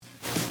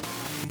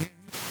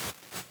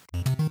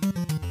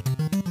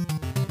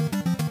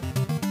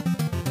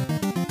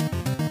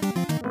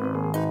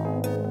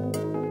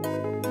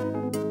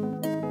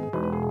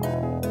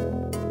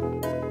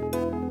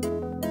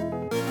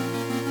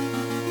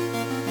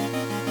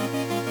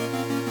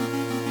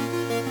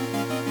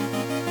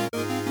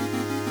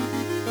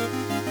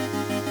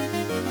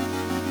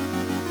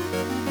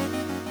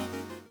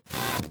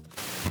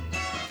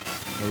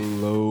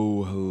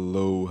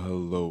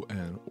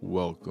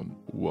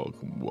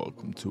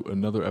welcome to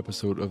another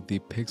episode of the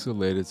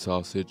Pixelated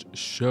Sausage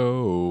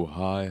Show.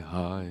 Hi,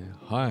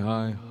 how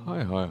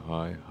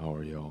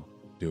are y'all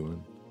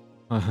doing?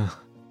 I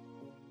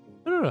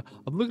don't know,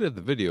 I'm looking at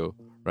the video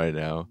right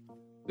now,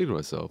 thinking to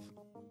myself,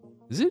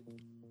 is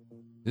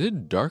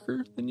it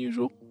darker than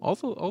usual?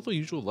 All the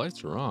usual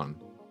lights are on,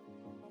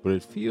 but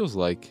it feels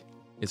like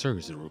it's dark.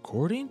 Is it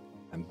recording?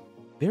 I'm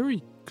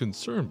very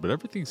concerned, but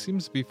everything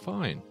seems to be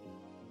fine.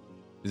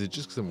 Is it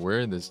just because I'm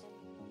wearing this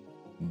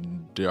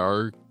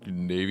dark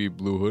navy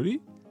blue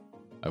hoodie?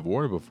 I've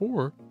worn it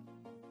before.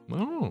 I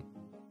don't know.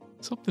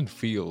 Something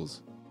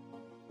feels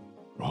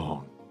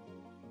wrong.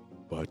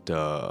 But,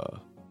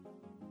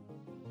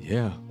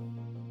 yeah.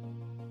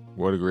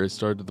 What a great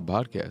start to the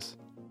podcast.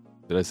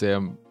 Did I say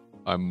I'm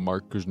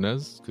Mark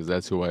Kuznez? Because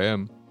that's who I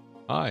am.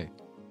 Hi.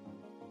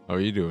 How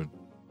are you doing?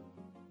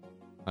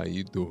 How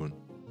you doing?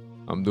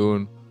 I'm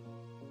doing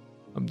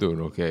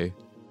okay.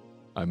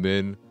 I'm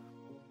in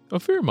a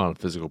fair amount of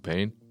physical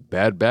pain.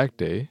 Bad back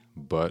day,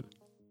 but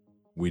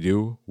we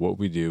do what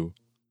we do.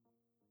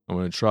 I'm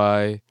going to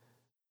try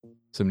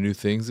some new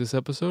things this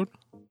episode,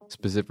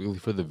 specifically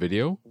for the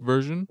video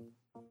version,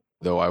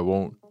 though I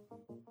won't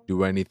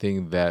do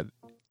anything that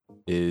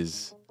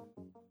is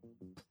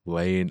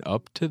playing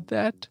up to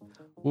that.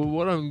 Well,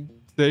 what I'm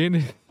saying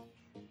is,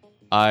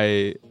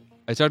 I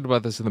talked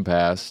about this in the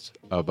past,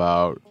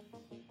 about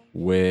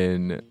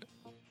when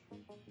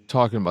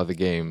talking about the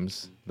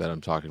games that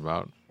I'm talking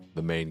about,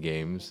 the main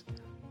games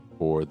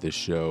for this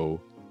show,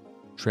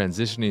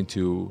 transitioning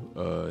to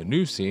a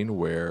new scene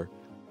where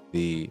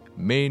the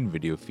main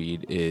video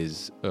feed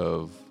is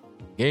of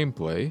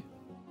gameplay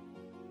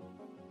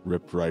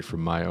ripped right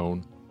from my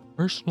own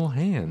personal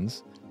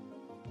hands,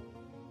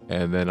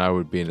 and then I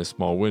would be in a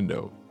small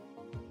window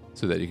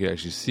so that you could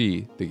actually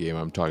see the game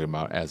I'm talking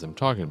about as I'm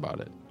talking about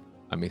it.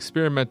 I'm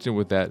experimenting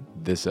with that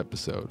this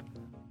episode,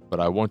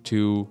 but I want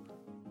to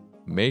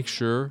make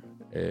sure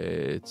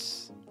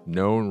it's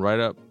known right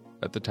up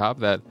at the top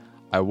that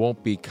I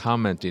won't be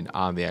commenting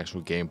on the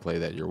actual gameplay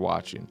that you're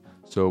watching.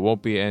 So it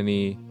won't be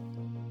any,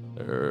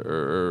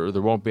 or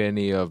there won't be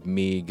any of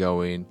me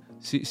going,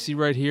 see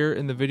right here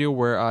in the video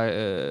where I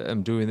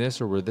am doing this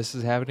or where this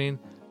is happening?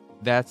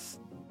 That's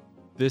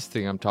this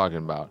thing I'm talking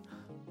about.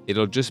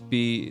 It'll just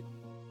be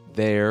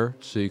there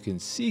so you can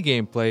see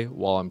gameplay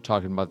while I'm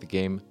talking about the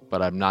game,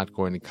 but I'm not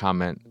going to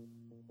comment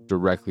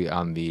directly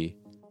on the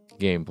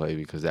gameplay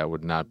because that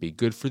would not be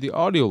good for the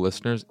audio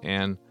listeners,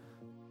 and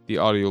the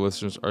audio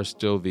listeners are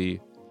still the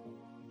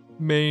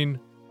main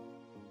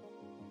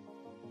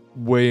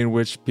way in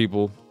which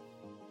people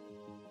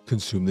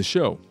consume the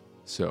show.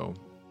 So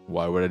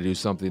why would I do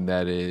something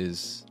that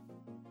is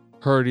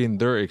hurting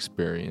their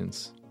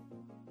experience?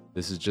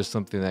 This is just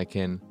something that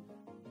can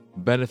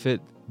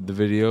benefit the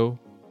video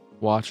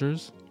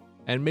watchers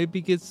and maybe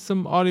get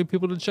some audio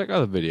people to check out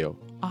the video.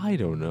 I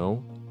don't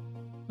know.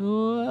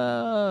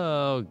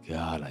 Oh,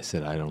 God, I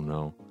said I don't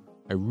know.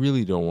 I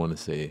really don't want to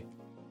say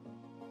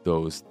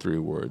those three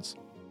words.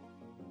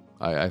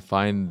 I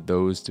find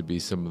those to be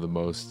some of the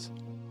most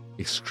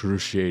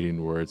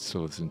excruciating words to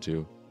listen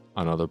to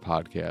on other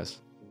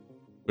podcasts.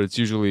 But it's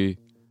usually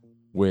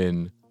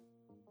when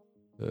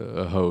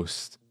a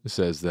host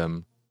says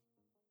them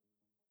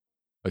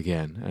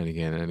again and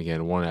again and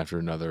again, one after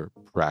another,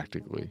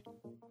 practically.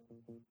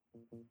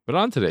 But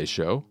on today's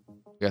show,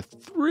 we got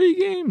three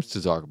games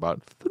to talk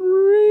about.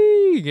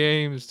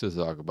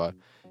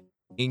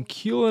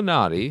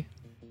 Inkulinati,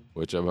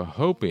 which I'm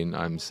hoping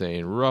I'm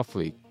saying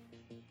roughly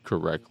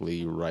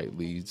correctly,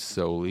 rightly,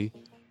 solely.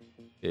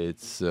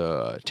 It's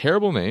a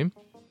terrible name.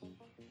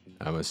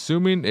 I'm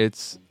assuming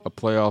it's a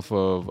playoff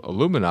of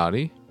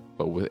Illuminati,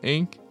 but with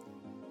ink.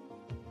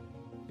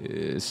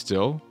 It's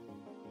still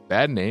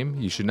bad name.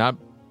 You should not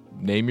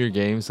name your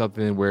game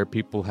something where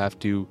people have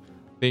to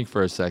think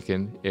for a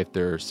second if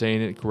they're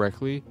saying it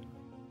correctly.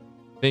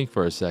 Think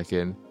for a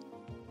second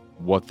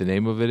what the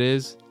name of it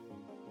is,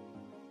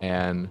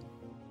 and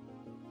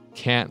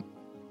can't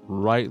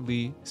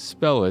rightly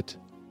spell it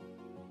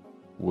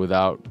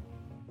without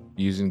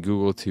using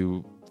Google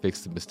to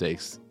fix the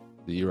mistakes.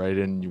 You write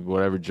in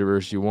whatever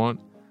gibberish you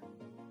want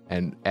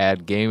and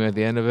add game at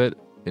the end of it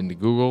into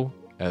Google,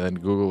 and then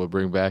Google will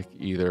bring back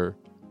either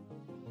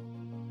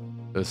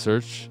a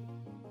search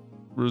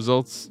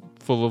results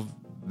full of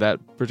that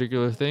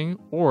particular thing,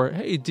 or,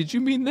 hey, did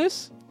you mean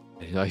this?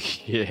 And you're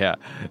like, yeah,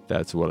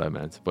 that's what I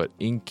meant. But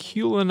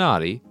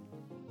Inkulinati,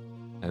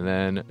 and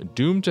then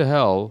Doomed to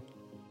Hell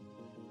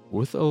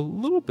with a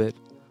little bit.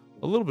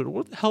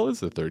 What the hell is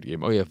the third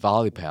game? Oh yeah,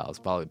 Volley Pals.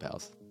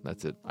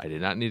 That's it. I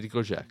did not need to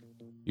go check.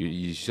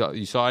 You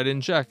saw I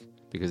didn't check,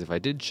 because if I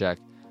did check,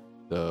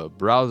 the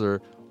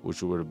browser,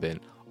 which would have been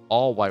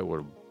all white,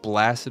 would have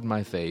blasted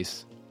my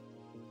face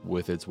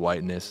with its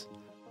whiteness.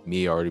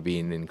 Me already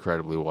being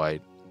incredibly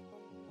white,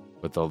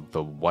 but the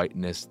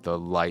whiteness, the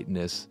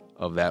lightness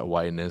of that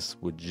whiteness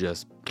would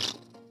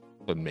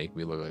make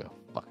me look like a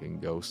fucking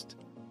ghost.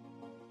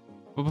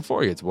 But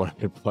before I get to what I've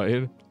been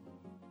playing,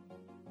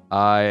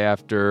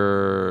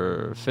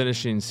 after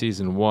finishing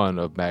season 1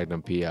 of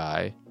Magnum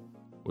P.I.,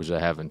 which I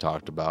haven't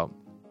talked about.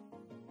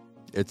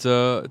 It's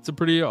a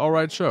pretty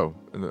alright show.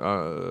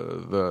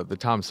 The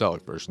Tom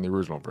Selleck version, the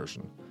original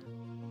version.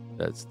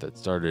 That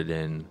started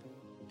in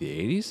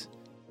the 80s,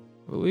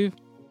 I believe.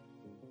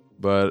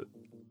 But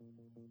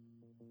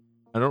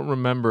I don't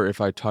remember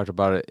if I talked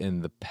about it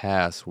in the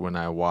past when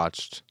I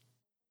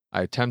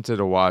attempted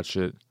to watch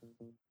it,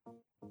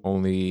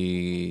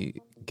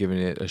 only giving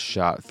it a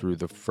shot through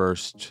the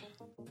first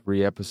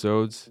 3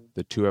 episodes.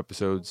 The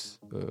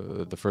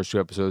first 2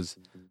 episodes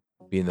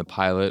being the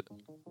pilot,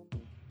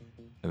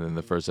 and then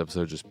the first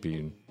episode just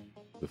being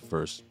the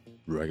first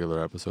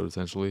regular episode,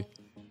 essentially.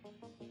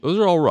 Those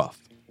are all rough.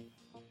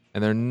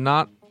 And they're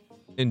not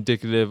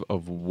indicative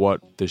of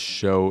what the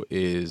show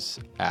is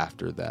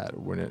after that.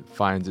 When it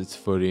finds its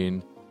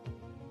footing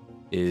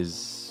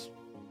is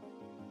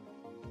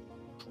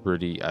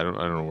pretty... I don't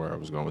know where I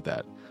was going with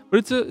that.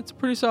 But it's a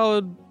pretty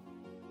solid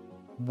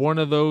one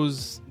of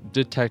those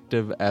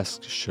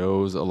detective-esque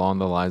shows along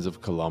the lines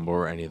of Columbo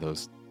or any of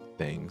those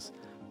things.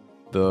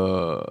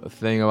 The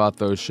thing about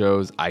those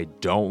shows I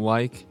don't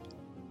like,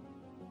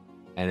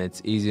 and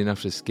it's easy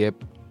enough to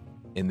skip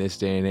in this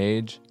day and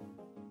age,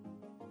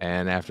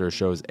 and after a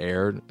show's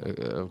aired,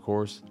 of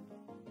course,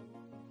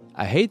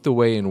 I hate the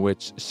way in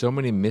which so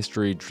many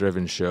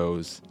mystery-driven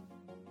shows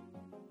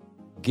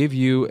give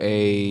you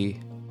a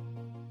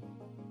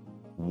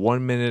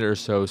 1 minute or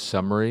so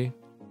summary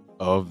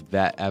of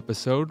that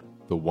episode,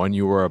 the one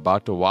you were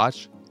about to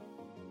watch.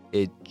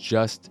 It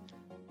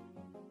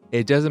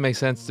doesn't make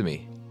sense to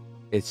me.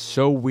 It's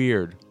so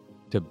weird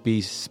to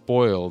be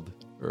spoiled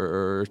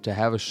or to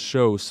have a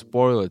show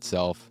spoil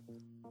itself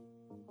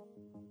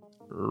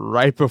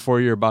right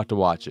before you're about to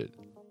watch it.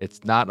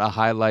 It's not a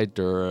highlight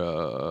or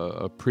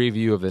a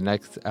preview of the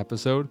next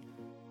episode.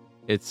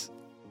 It's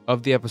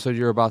of the episode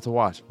you're about to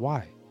watch.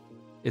 Why?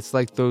 It's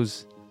like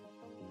those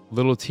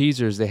little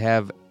teasers they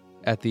have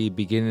at the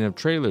beginning of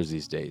trailers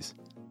these days.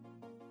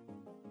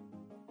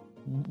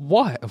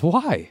 Why?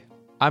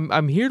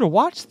 I'm here to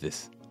watch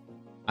this.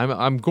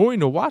 I'm going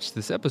to watch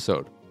this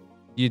episode.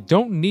 You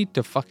don't need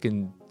to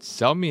fucking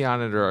sell me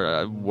on it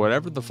or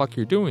whatever the fuck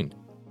you're doing.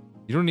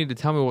 You don't need to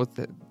tell me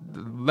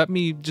let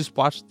me just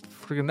watch the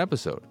freaking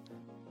episode.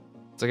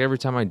 It's like every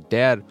time my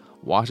dad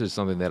watches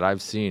something that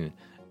I've seen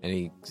and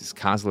he just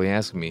constantly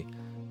asks me,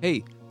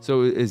 hey,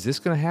 so is this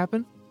going to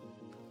happen?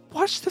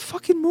 Watch the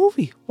fucking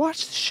movie.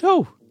 Watch the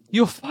show.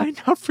 You'll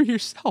find out for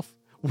yourself.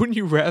 Wouldn't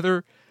you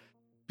rather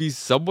be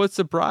somewhat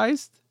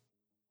surprised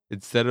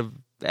instead of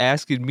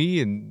asking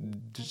me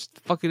and just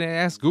fucking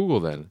ask Google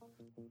then?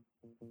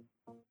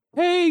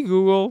 Hey,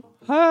 Google.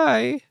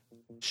 Hi.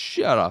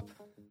 Shut up.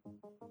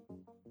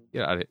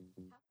 Get out of here.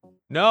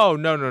 No.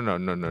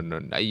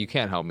 You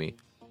can't help me.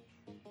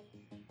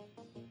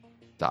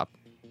 Stop.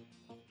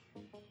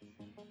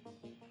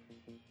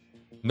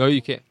 No,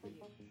 you can't.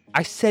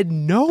 I said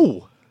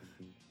no.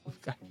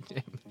 God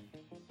damn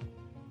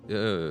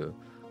it.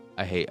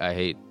 I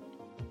hate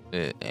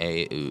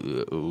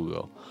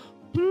Google.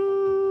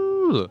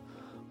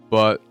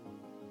 But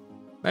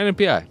Magnum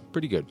PI,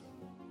 pretty good.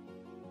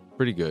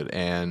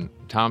 And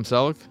Tom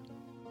Selleck,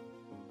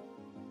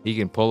 he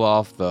can pull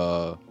off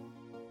the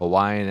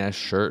Hawaiian-esque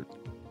shirt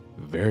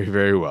very,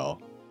 very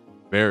well.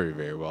 Very,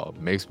 very well.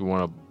 Makes me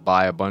want to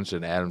buy a bunch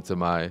and add them to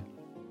my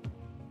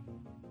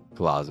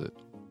closet.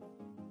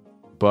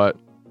 But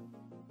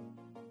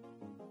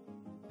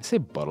I say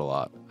but a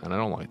lot, and I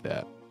don't like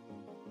that.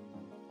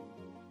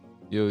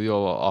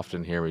 You'll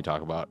often hear me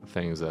talk about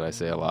things that I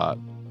say a lot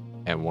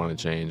and want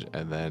to change,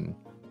 and then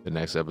the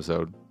next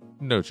episode,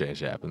 no change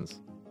happens.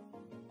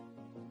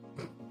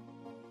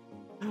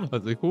 I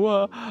was like,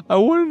 well, I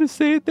wanted to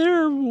say it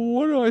there.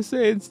 What do I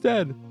say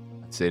instead?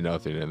 I say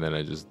nothing, and then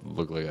I just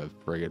look like a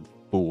friggin'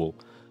 fool.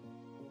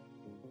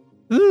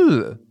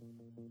 Ugh.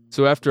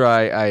 So after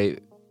I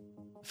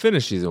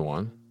finished season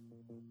 1,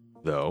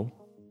 though,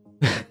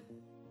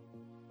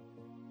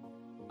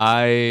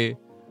 I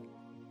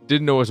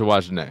didn't know what to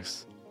watch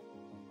next.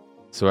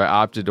 So I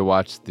opted to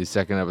watch the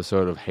second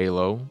episode of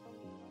Halo,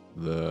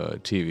 the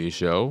TV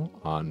show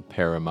on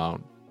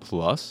Paramount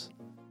Plus.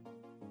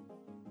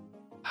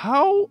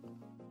 How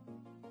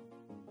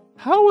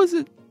is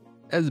it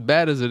as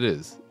bad as it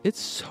is? It's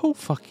so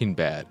fucking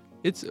bad.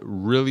 It's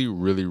really,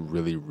 really,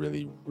 really,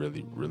 really,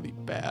 really, really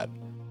bad.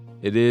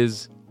 It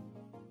is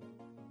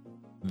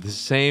the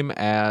same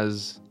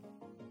as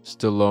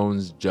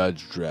Stallone's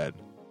Judge Dredd,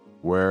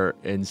 where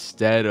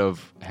instead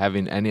of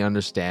having any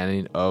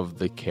understanding of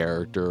the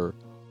character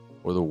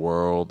or the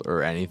world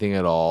or anything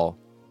at all,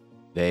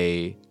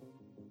 they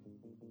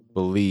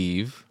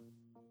believe,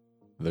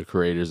 the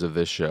creators of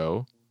this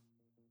show,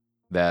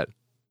 that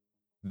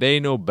they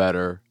know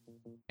better,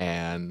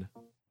 and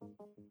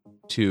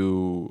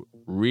to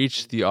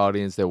reach the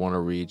audience they want to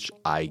reach,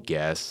 I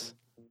guess,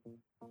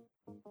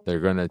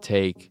 they're going to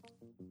take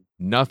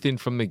nothing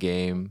from the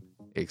game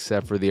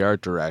except for the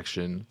art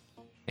direction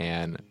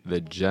and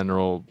the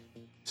general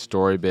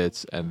story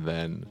bits, and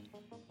then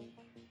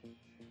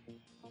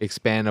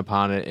expand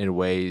upon it in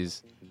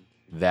ways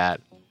that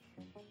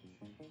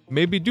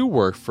maybe do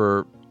work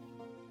for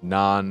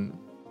non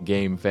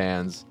game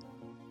fans,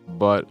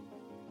 but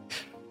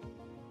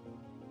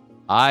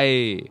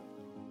I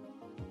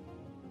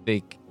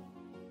think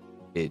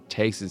it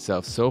takes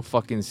itself so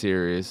fucking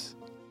serious.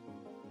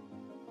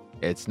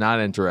 It's not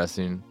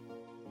interesting.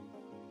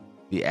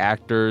 The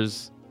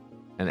actors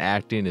and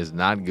acting is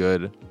not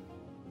good.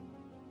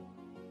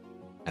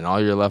 And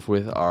all you're left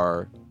with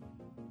are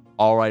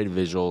alright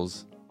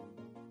visuals,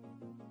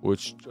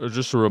 which are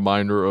just a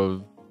reminder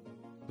of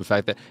the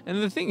fact that...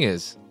 And the thing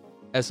is,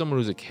 as someone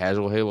who's a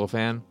casual Halo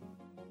fan,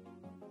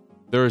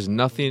 there is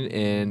nothing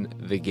in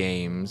the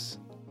games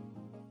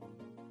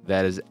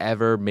that has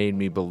ever made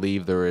me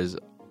believe there is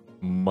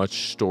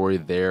much story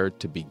there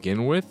to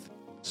begin with.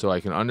 So I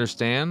can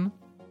understand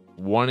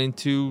wanting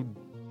to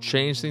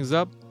change things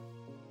up.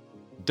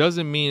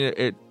 Doesn't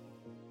mean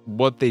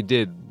what they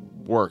did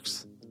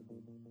works.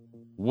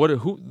 What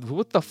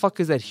the fuck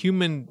is that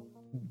human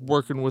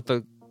working with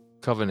the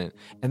Covenant?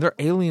 And their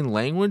alien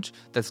language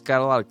that's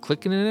got a lot of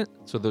clicking in it.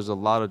 So there's a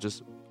lot of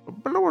just...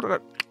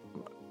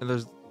 And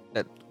there's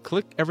that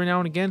click every now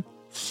and again.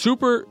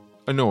 Super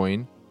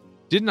annoying.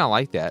 Did not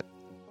like that.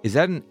 Is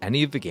that in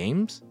any of the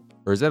games?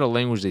 Or is that a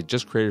language they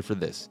just created for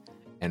this?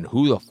 And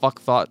who the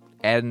fuck thought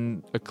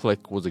adding a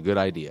click was a good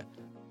idea?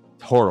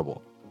 It's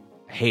horrible.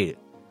 I hate it.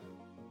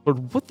 But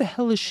what the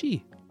hell is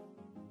she?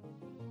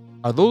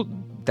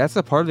 That's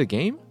a part of the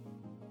game?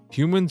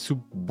 Humans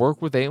who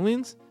work with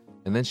aliens?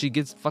 And then she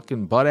gets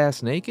fucking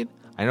butt-ass naked?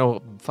 I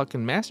know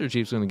fucking Master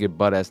Chief's gonna get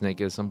butt-ass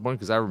naked at some point,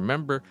 because I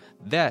remember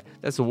that.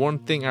 That's the one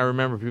thing I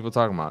remember people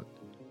talking about.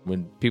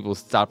 When people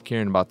stopped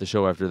caring about the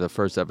show after the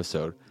first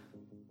episode.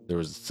 There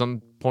was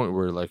some point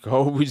where like,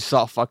 oh, we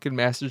saw fucking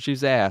Master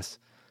Chief's ass.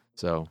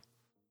 So,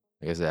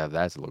 I guess I have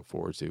that to look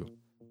forward to.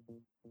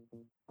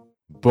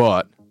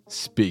 But,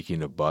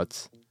 speaking of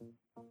butts,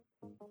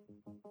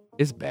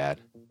 it's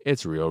bad.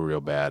 It's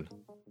real bad.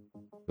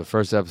 The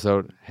first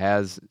episode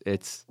has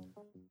its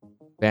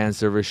fan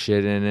service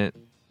shit in it.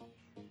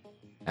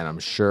 And I'm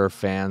sure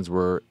fans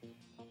were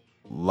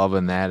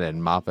loving that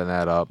and mopping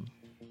that up.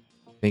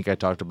 I think I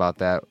talked about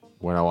that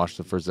when I watched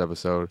the first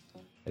episode.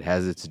 It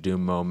has its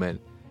Doom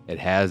moment. It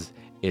has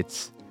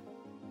its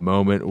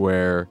moment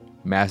where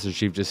Master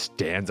Chief just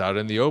stands out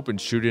in the open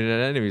shooting at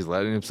enemies,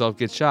 letting himself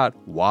get shot.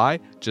 Why?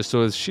 Just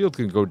so his shield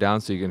can go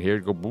down so you can hear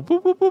it go boop,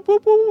 boop, boop, boop,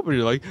 boop, boop. And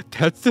you're like,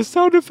 that's the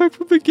sound effect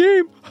from the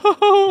game.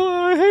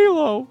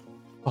 Halo.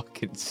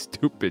 Fucking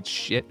stupid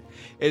shit.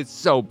 It's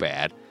so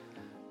bad.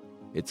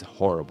 It's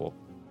horrible.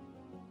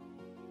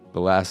 The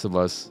Last of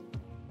Us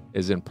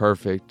isn't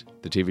perfect.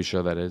 The TV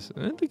show, that is.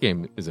 And the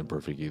game isn't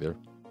perfect either.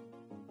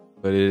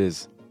 But it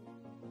is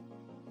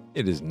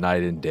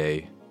night and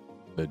day,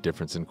 the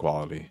difference in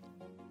quality.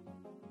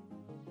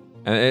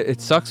 And it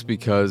sucks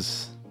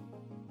because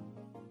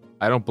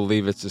I don't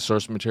believe it's the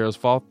source material's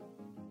fault,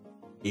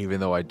 even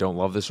though I don't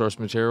love the source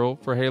material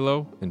for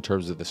Halo in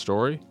terms of the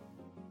story.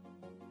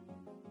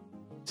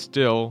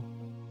 Still,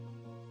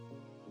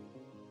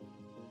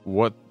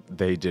 what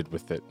they did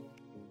with it.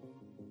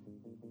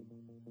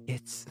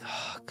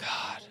 Oh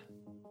God.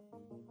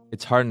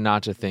 It's hard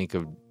not to think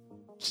of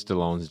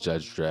Stallone's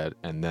Judge Dredd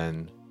and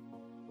then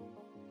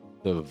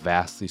the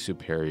vastly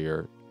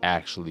superior,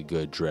 actually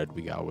good Dredd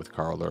we got with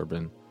Carl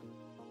Urban.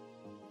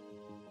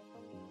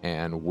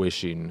 And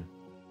wishing...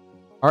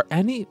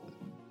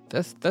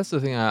 That's the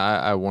thing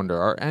I wonder.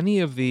 Are any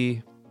of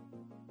the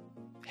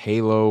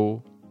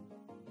Halo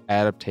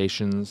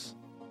adaptations,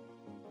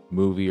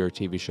 movie or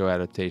TV show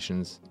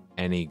adaptations,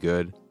 any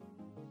good?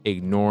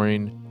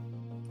 Ignoring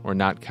or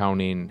not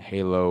counting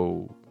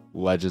Halo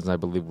Legends, I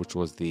believe, which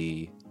was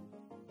the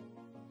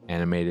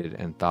animated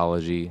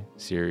anthology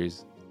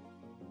series,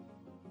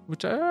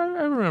 which I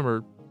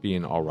remember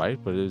being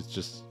alright, but it was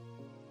just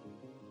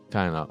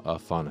kind of a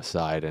fun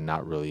aside and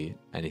not really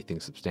anything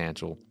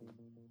substantial.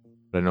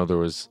 But I know there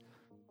was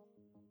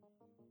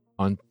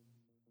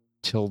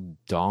Until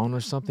Dawn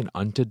or something,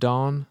 Unto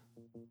Dawn,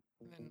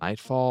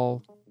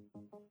 Nightfall,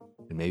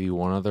 and maybe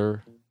one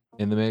other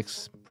in the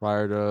mix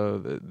prior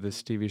to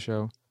this TV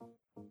show.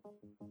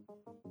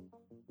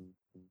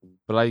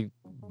 But I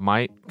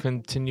might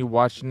continue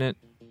watching it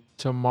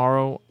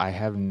tomorrow. I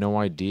have no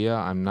idea.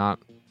 I'm not,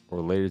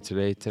 or later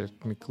today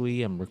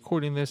technically. I'm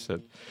recording this at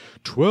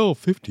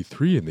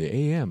 12:53 in the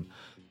AM.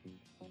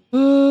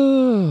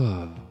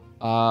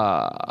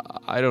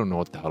 I don't know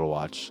what the hell to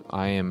watch.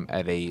 I am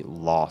at a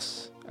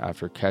loss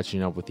after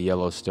catching up with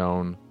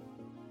Yellowstone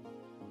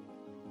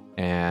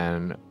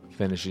and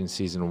finishing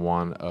season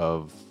 1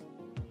 of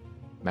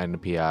Magnum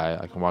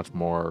P.I. I can watch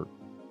more.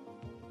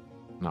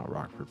 Not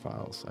Rockford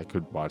Files. I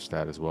could watch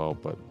that as well,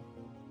 but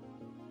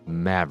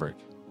Maverick,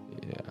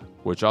 yeah,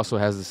 which also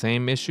has the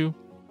same issue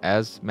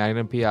as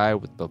Magnum P.I.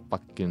 with the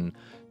fucking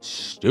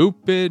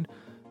stupid.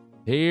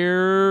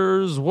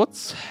 Here's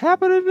what's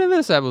happening in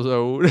this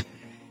episode.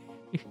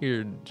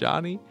 Here,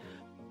 Johnny.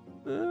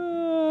 I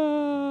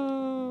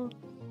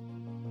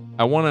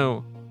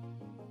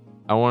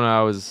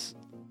was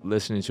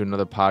listening to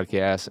another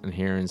podcast and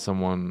hearing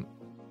someone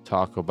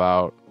talk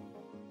about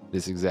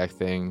this exact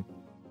thing.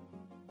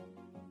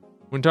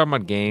 When talking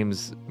about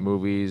games,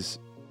 movies,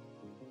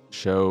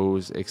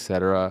 shows,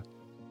 etc.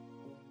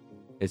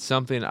 It's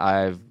something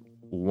I've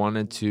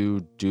wanted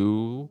to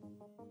do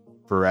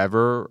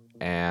forever,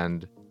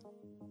 and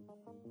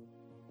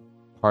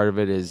part of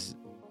it is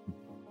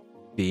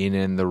being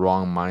in the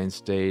wrong mind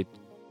state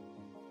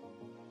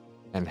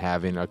and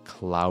having a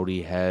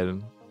cloudy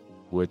head,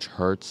 which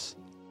hurts.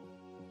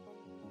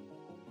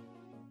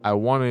 I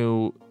want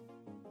to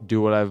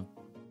do what I've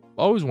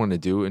always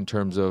wanted to do in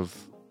terms of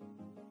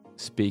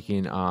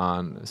speaking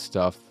on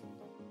stuff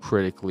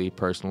critically,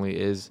 personally,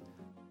 is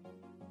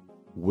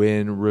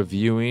when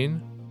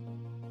reviewing,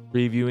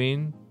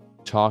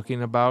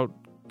 talking about,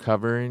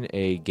 covering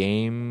a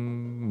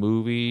game,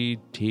 movie,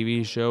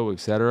 TV show,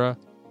 etc.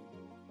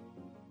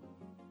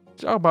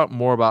 Talk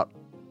more about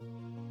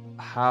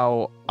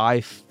how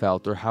I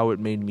felt or how it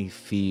made me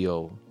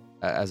feel,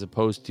 as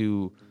opposed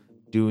to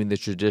doing the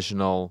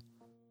traditional,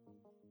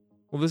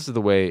 well, this is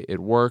the way it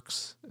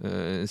works.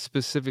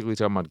 Specifically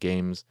talking about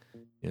games,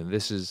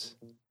 this is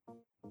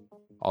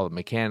all the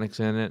mechanics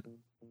in it.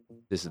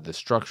 This is the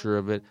structure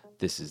of it.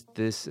 This is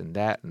this and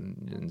that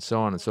and so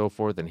on and so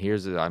forth. And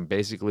I'm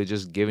basically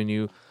just giving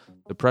you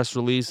the press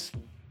release,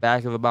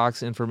 back of the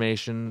box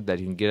information that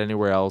you can get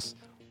anywhere else.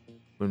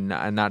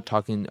 I'm not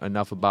talking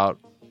enough about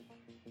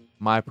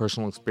my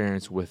personal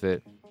experience with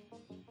it.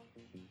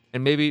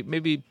 And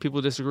maybe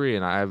people disagree,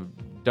 and I've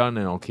done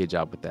an okay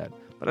job with that.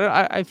 But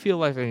I feel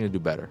like I'm going to do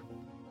better.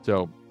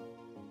 So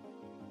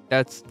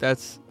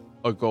that's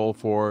a goal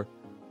for,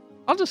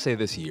 I'll just say,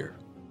 this year.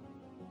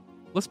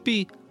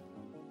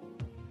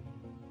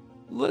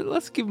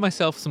 Let's give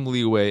myself some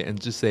leeway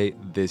and just say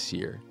this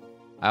year.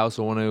 I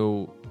also want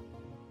to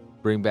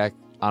bring back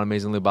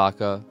Amazingly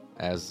Baka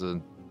as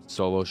a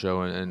solo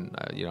show, and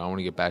I want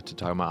to get back to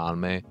talking about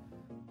anime.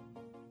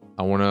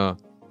 I'm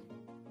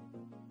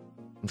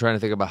trying to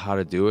think about how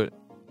to do it,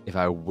 if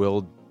I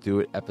will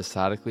do it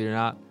episodically or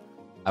not.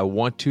 I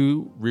want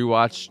to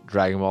rewatch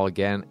Dragon Ball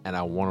again, and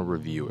I want to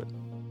review it.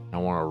 I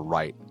want to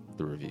write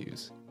the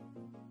reviews.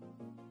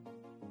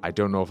 I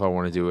don't know if I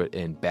want to do it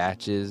in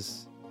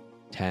batches,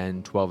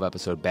 10, 12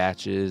 episode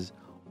batches,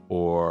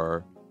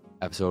 or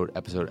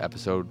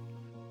episode.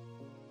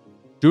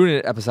 Doing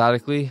it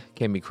episodically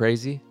can be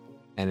crazy,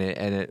 and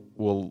it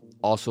will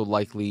also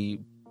likely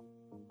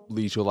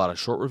lead to a lot of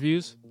short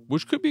reviews,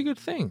 which could be a good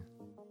thing.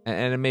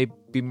 And it may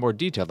be more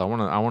detailed. I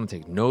want to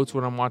take notes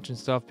when I'm watching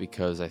stuff,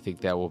 because I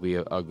think that will be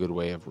a good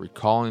way of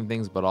recalling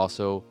things, but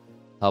also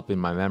helping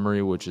my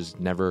memory, which is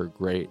never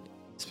great,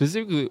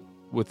 specifically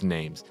with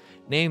names.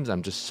 Names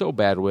I'm just so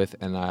bad with,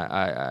 and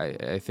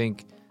I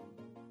think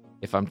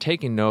if I'm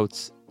taking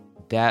notes,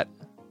 that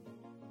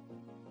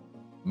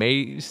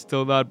may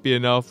still not be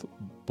enough,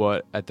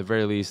 but at the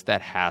very least,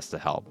 that has to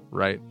help,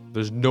 right?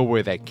 There's no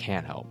way that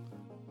can't help.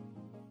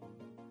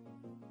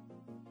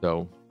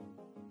 So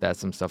that's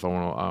some stuff I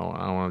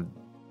want to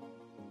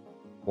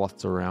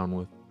waltz around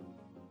with.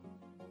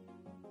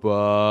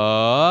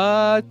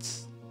 But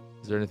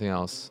is there anything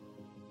else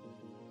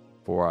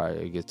before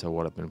I get to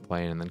what I've been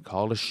playing and then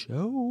call it a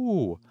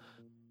show?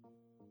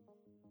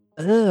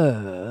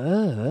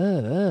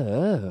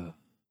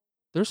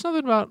 There's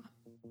something about...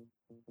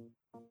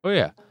 Oh,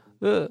 yeah.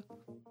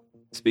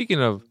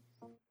 Speaking of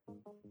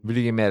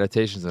video game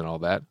adaptations and all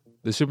that,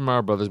 the Super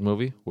Mario Brothers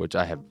movie, which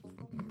I have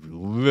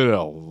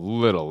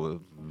little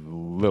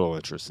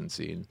interest in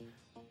seeing.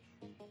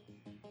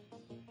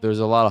 There's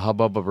a lot of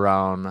hubbub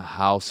around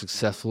how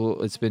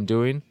successful it's been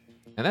doing,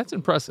 and that's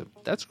impressive.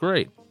 That's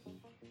great.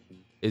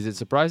 Is it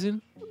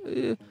surprising?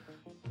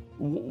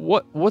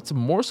 What's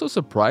more so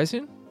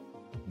surprising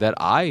that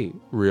I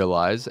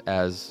realize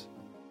as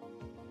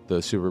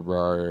the Super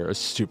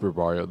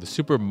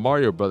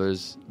Mario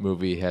Brothers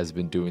movie has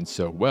been doing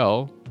so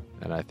well,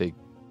 and I think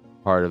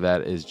part of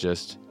that is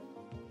just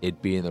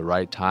it being the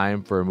right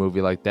time for a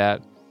movie like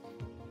that,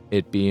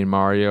 it being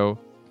Mario,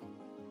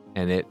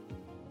 and it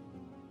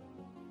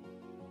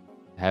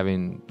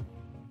having,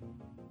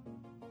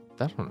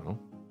 I don't know,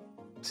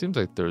 seems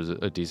like there's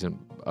a decent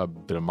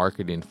bit of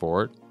marketing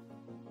for it.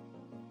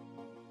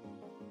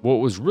 What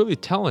was really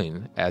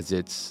telling, as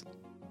it's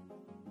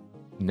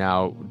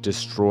now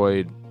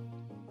destroyed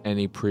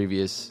any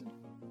previous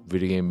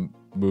video game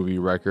movie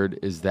record,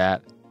 is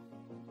that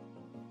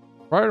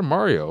prior to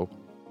Mario,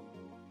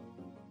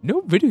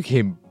 no video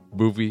game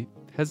movie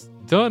has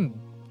done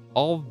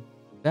all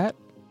that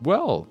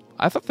well.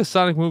 I thought the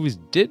Sonic movies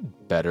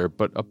did better,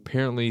 but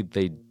apparently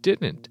they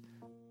didn't.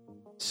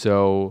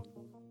 So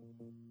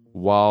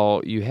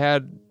while you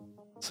had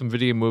some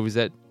video movies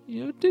that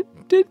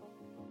did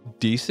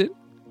decent,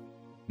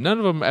 none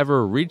of them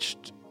ever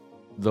reached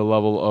the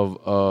level of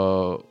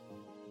a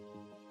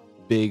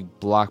big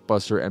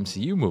blockbuster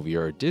MCU movie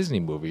or a Disney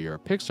movie or a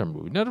Pixar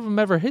movie. None of them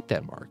ever hit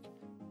that mark.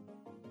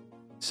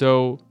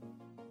 So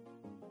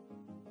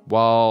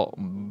while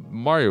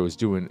Mario is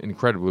doing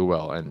incredibly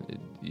well, and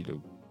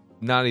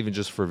not even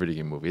just for video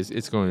game movies,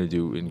 it's going to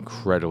do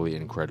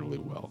incredibly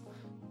well.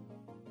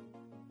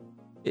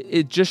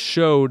 It just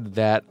showed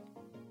that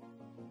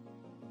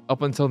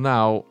up until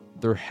now,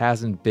 there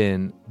hasn't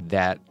been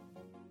that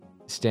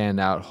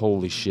standout,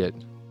 holy shit,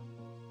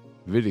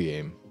 video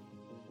game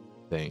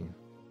thing.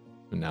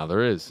 And now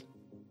there is.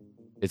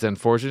 It's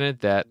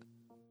unfortunate that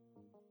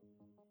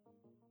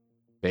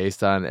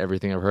based on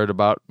everything I've heard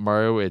about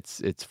Mario,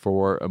 it's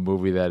for a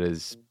movie that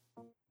is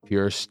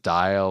pure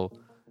style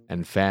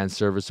and fan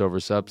service over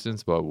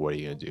substance. But what are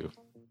you gonna do?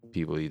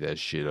 People eat that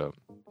shit up,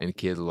 and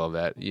kids love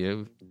that.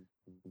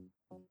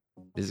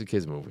 It's a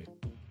kids movie,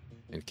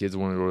 and kids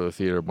want to go to the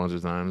theater a bunch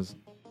of times.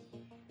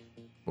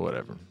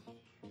 Whatever,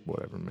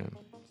 man.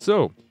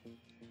 So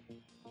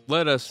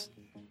let us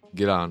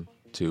get on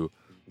to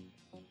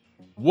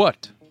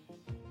what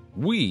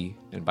we,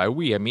 and by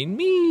we I mean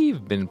me,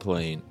 have been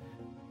playing.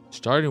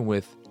 Starting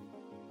with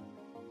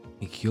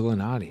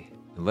Inkulinati,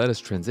 and let us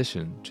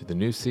transition to the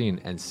new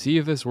scene and see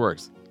if this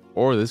works,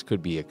 or this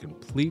could be a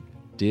complete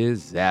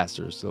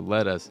disaster. So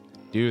let us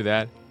do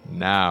that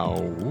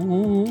now.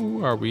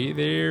 Ooh, are we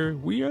there?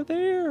 We are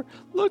there.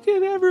 Look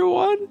at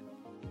everyone.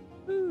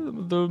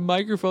 The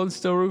microphone's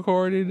still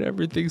recording.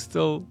 Everything's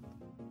still,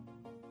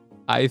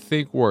 I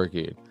think,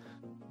 working.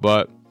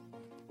 But,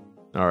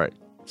 all right.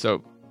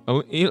 So,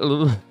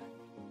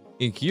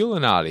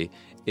 Inkulinati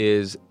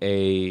is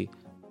a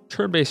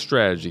turn-based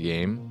strategy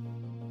game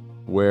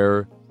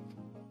where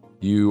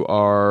you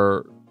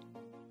are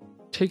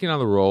taking on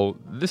the role.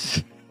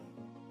 This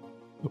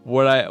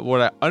what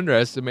I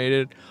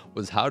underestimated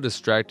was how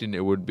distracting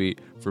it would be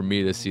for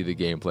me to see the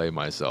gameplay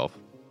myself.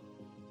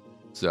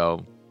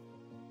 So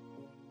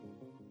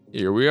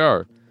here we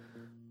are.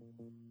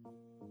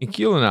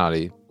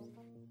 Inkulinati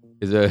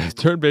is a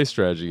turn-based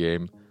strategy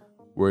game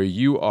where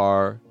you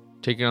are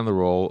taking on the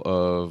role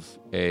of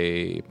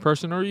a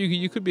person, or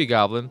you could be a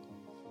goblin.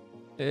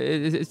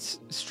 It's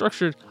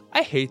structured.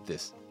 I hate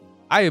this.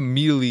 I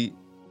immediately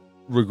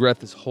regret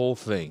this whole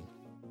thing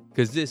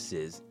because this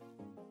is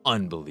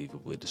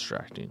unbelievably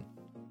distracting.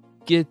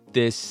 Get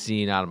this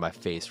scene out of my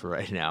face for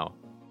right now.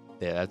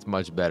 Yeah, that's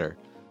much better.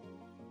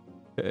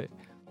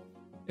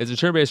 It's a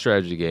turn-based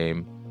strategy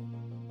game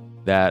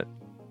that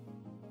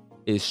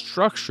is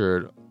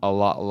structured a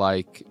lot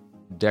like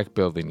deck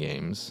building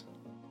games,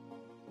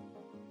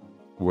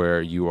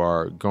 where you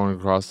are going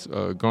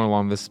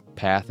along this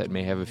path that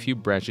may have a few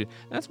branches.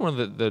 That's one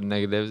of the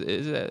negatives,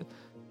 is that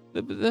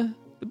the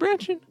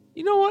branching.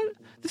 You know what?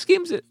 This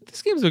game's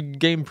a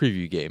game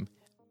preview game,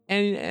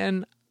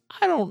 and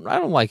I don't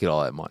like it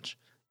all that much.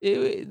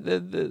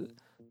 The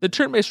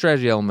turn-based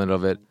strategy element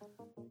of it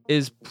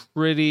is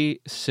pretty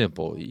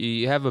simple.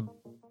 You have a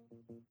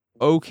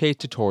okay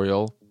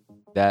tutorial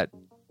that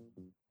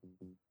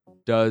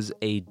does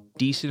a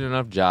decent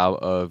enough job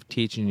of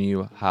teaching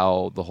you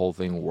how the whole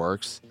thing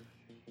works,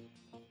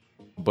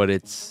 but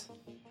it's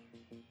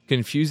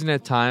confusing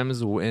at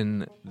times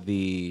when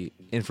the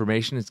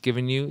information it's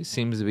giving you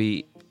seems to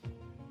be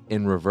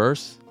in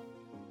reverse.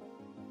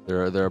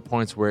 There are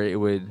points where it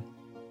would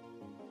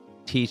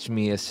teach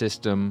me a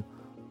system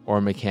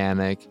or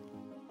mechanic,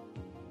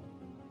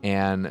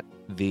 and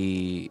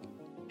the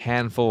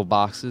handful of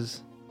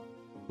boxes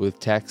with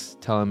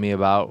text telling me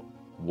about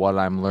what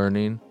I'm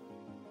learning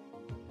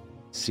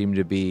seem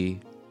to be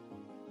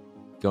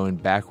going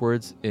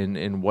backwards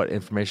in what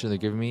information they're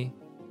giving me,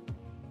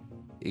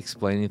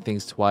 explaining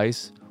things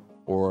twice,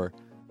 or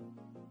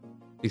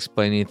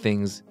explaining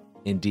things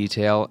in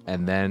detail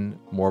and then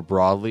more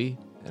broadly.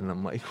 And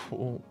I'm like,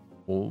 well,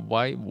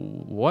 why?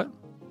 What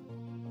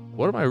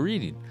am I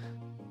reading?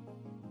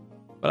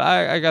 But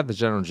I got the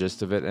general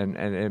gist of it, and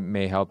it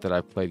may help that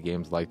I've played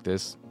games like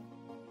this.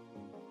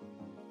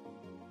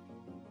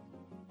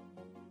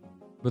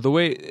 But the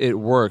way it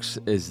works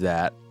is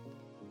that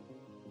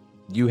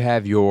you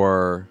have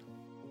your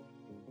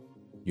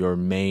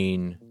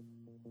main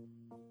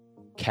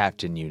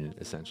captain unit,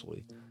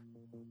 essentially.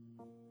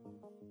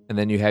 And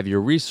then you have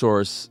your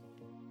resource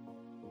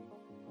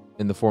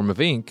in the form of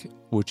ink,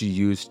 which you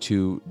use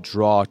to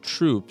draw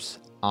troops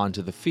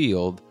onto the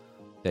field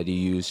that you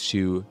use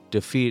to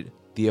defeat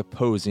the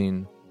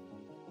opposing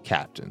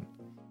captain.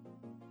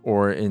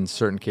 Or in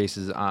certain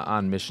cases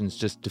on missions,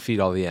 just defeat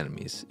all the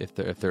enemies if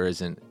there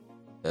isn't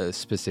a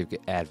specific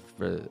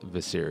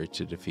adversary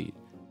to defeat.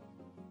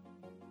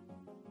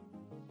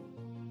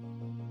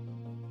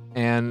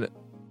 And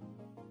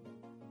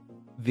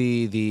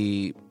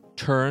the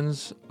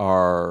turns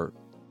are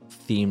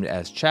themed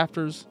as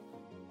chapters.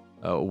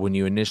 When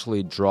you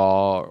initially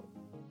draw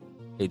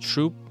a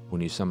troop,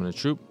 when you summon a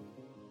troop,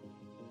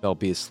 they'll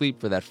be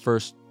asleep for that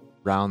first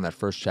round, that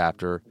first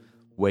chapter,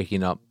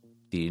 waking up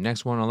the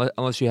next one.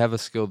 Unless you have a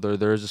skill,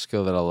 there is a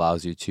skill that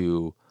allows you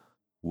to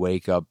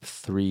wake up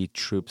 3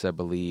 troops, I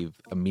believe,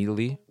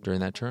 immediately during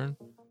that turn,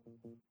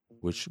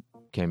 which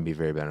can be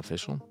very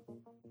beneficial.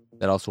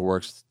 That also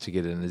works to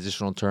get an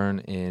additional turn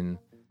in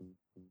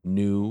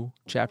new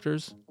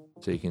chapters,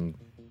 so you can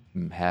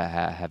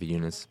have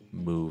units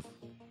move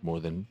more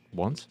than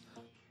once,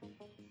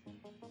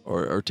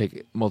 or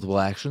take multiple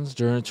actions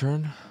during a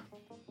turn.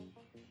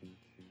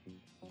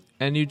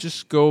 And you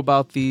just go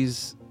about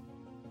these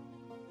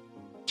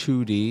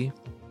 2D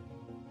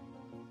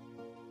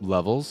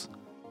levels.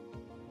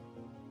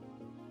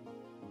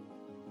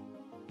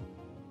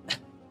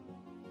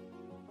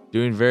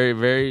 doing very,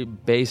 very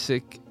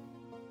basic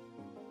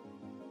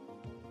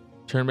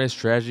turn-based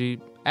strategy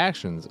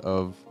actions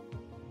of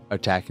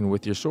attacking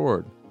with your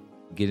sword,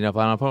 getting up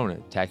on an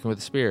opponent, attacking with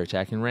a spear,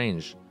 attacking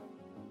range.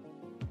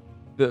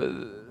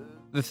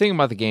 The thing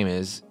about the game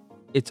is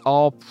it's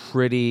all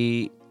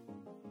pretty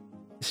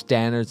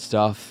standard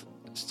stuff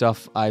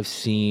I've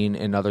seen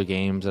in other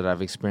games, that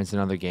I've experienced in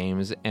other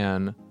games,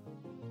 and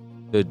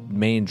the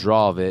main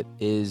draw of it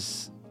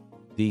is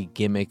the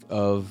gimmick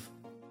of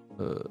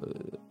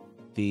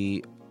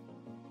the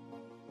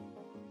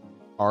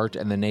art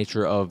and the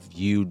nature of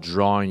you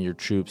drawing your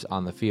troops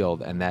on the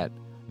field, and that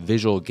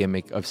visual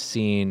gimmick of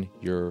seeing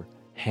your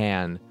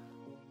hand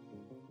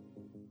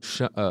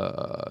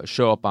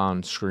show up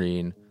on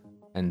screen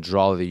and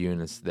draw the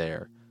units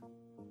there.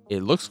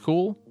 It looks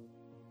cool.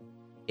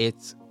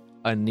 It's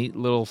a neat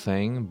little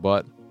thing,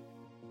 but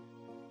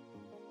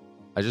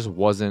I just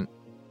wasn't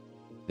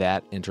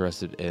that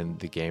interested in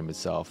the game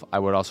itself. I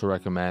would also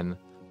recommend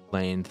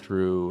playing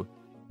through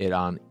it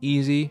on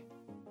easy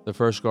the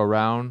first go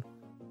round,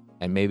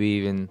 and maybe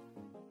even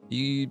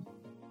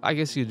I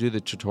guess you do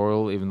the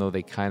tutorial, even though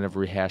they kind of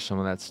rehash some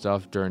of that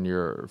stuff during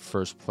your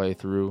first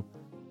playthrough.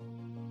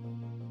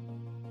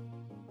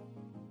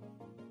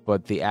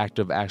 But the act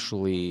of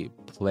actually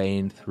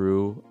playing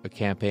through a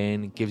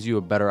campaign gives you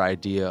a better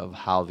idea of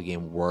how the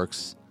game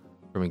works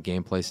from a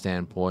gameplay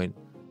standpoint,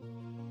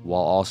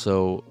 while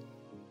also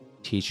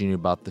teaching you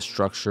about the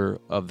structure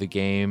of the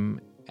game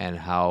and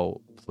how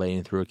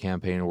playing through a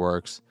campaign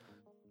works.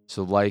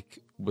 So like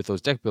with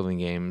those deck building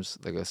games,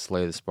 like a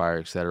Slay the Spire,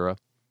 etc.,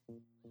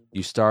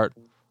 you start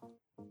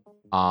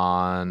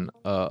on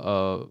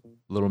a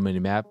little mini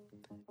map,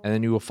 and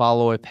then you will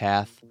follow a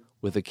path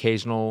with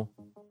occasional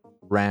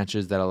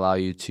branches that allow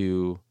you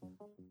to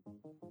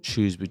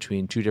choose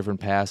between two different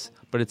paths.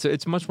 But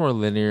it's much more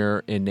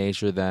linear in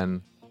nature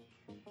than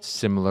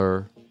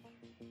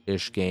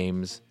similar-ish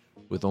games,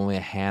 with only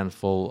a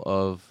handful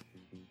of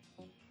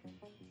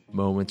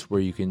moments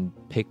where you can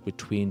pick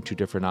between two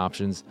different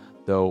options.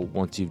 Though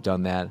once you've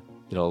done that,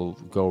 it'll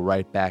go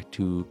right back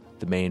to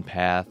the main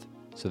path.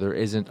 So there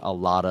isn't a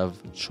lot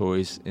of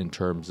choice in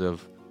terms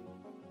of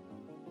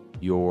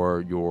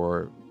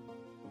your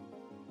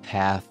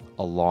path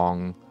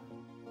along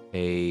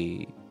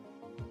a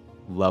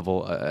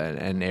level,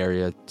 an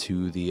area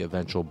to the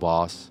eventual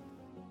boss,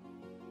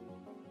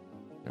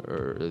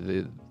 or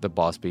the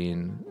boss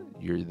being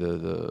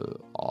the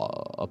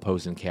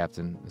opposing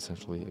captain,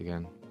 essentially.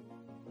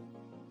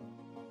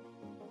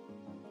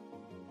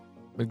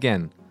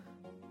 Again,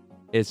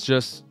 it's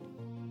just,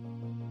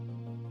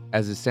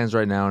 as it stands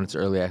right now in its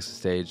early access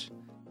stage,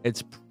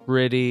 it's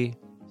pretty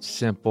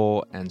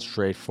simple and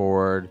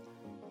straightforward,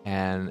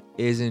 and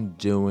isn't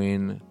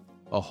doing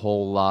a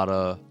whole lot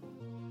of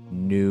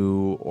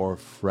new or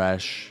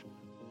fresh,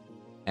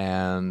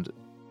 and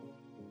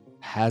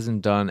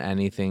hasn't done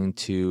anything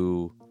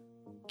to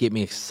get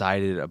me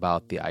excited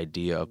about the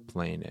idea of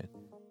playing it.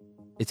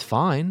 It's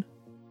fine,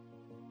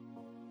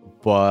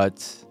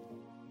 but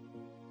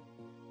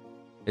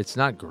it's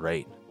not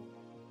great.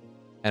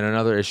 And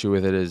another issue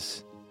with it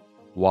is,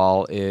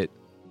 while it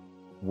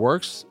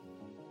works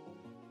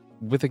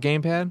with the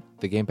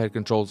gamepad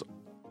controls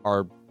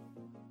are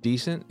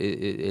decent,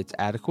 it's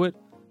adequate.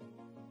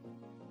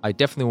 I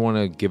definitely want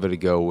to give it a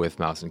go with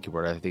mouse and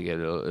keyboard. I think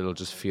it'll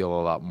just feel a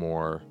lot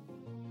more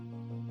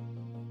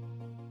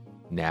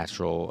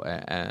natural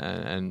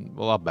and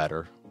a lot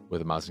better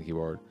with a mouse and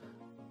keyboard.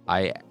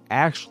 I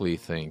actually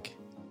think,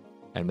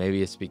 and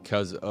maybe it's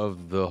because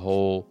of the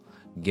whole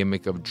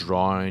gimmick of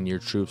drawing your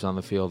troops on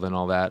the field and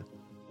all that,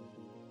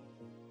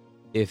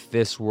 if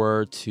this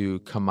were to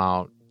come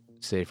out,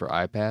 say, for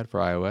iPad, for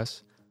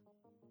iOS,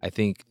 I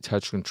think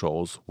touch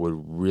controls would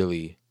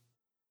really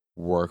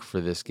work for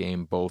this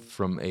game, both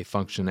from a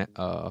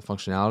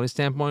functionality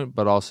standpoint,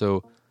 but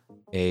also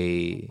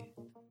a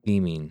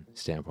theming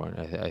standpoint.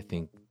 I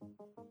think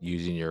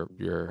using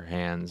your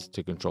hands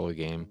to control a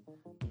game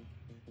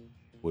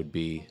would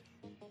be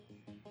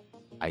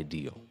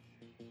ideal.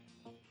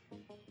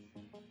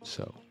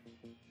 So,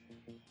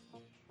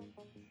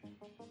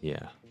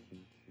 yeah.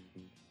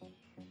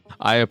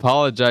 I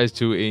apologize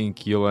to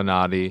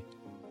Inkulinati.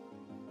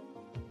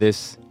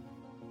 This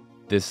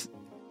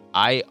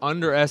I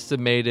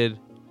underestimated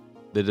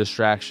the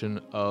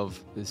distraction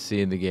of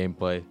seeing the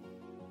gameplay.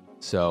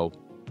 So,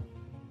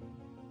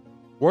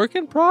 work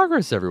in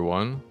progress,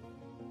 everyone.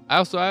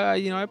 I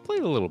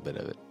played a little bit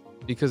of it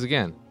because,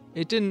 again,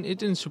 it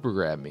didn't super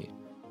grab me.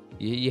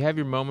 You have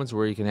your moments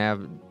where you can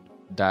have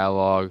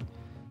dialogue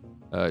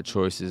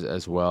choices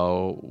as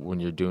well when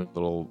you're doing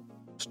little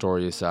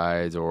story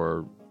asides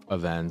or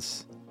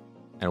events.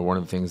 And one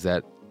of the things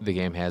that the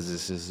game has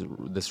is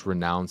this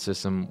renown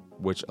system,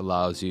 which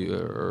allows you,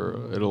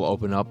 or it'll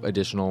open up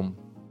additional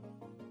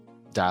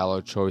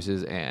dialogue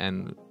choices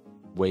and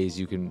ways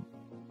you can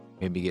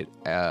maybe get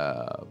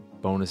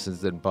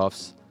bonuses and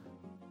buffs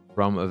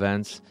from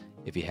events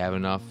if you have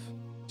enough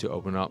to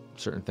open up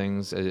certain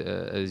things,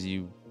 as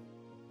you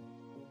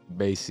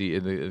may see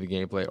in the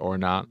gameplay or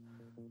not.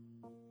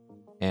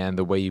 And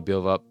the way you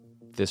build up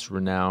this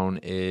renown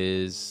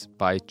is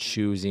by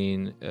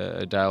choosing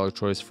a dialogue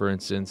choice, for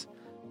instance,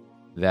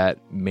 that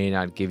may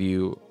not give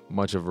you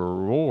much of a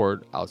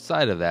reward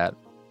outside of that,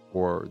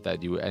 or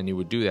that you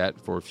would do that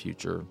for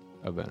future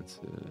events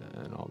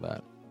and all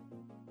that.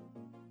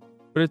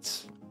 But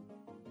it's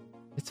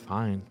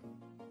fine.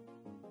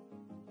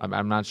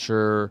 I'm not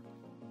sure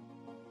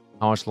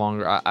how much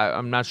longer.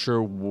 I'm not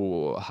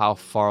sure how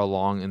far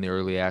along in the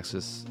early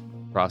access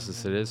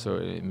process it is, so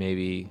it may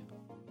be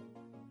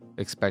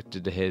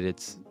expected to hit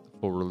its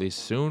full release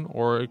soon,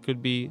 or it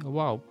could be a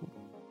while.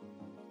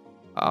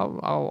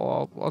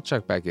 I'll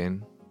check back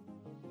in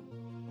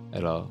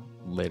at a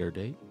later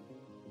date.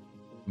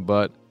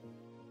 But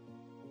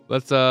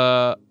let's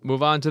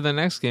move on to the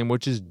next game,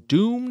 which is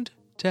Doomed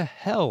to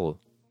Hell.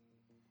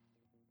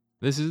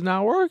 This is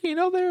not working.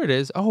 Oh, there it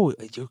is. Oh,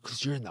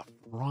 because you're in the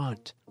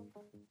front.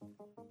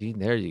 See,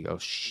 there you go.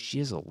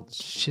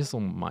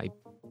 Shizzle my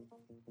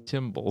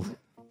Timble.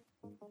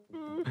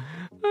 I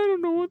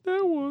don't know what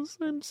that was.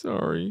 I'm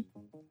sorry.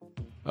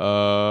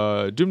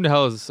 Doomed to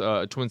Hell is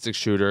a twin stick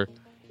shooter.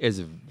 It's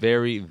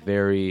very,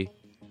 very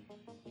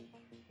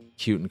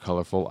cute and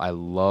colorful. I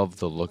love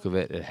the look of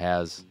it. It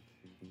has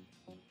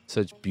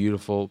such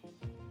beautiful,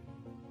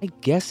 I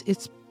guess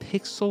it's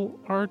pixel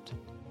art,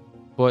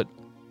 but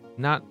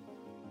not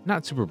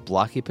super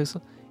blocky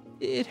pixel.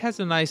 It has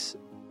a nice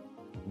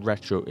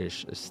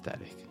retro-ish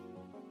aesthetic.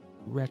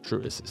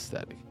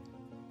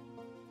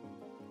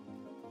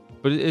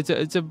 But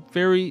it's a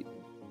very,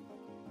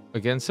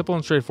 again, simple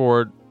and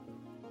straightforward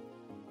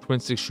twin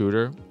stick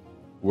shooter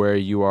where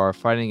you are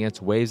fighting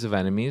against waves of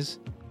enemies,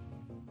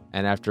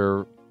 and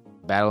after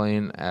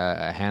battling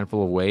a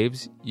handful of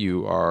waves,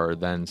 you are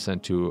then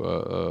sent to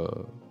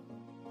a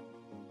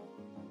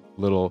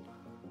little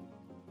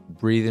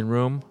breathing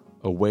room,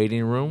 a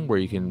waiting room where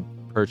you can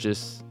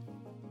purchase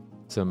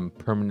some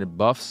permanent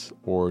buffs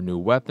or new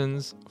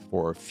weapons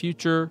for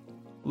future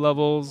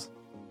levels,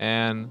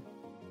 and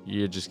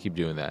you just keep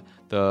doing that.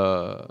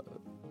 The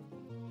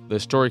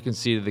story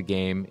conceit of the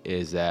game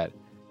is that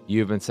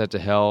you've been sent to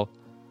hell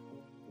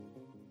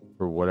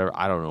for whatever.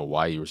 I don't know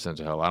why you were sent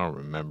to hell. I don't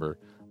remember.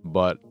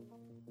 But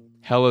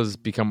hell has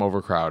become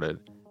overcrowded,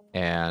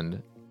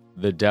 and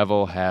the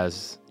devil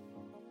has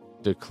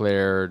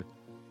declared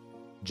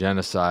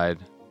genocide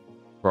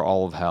for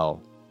all of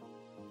hell.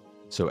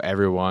 So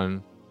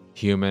everyone,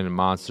 human and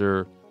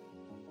monster,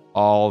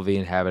 all the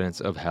inhabitants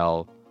of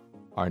hell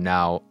are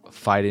now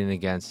fighting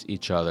against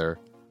each other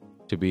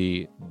to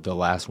be the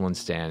last one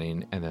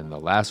standing, and then the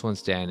last one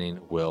standing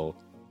will,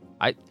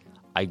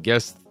 I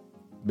guess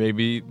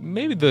maybe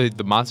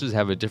the monsters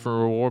have a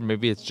different reward.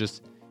 Maybe it's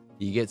just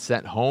you get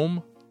sent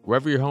home.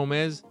 Wherever your home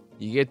is,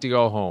 you get to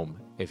go home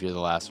if you're the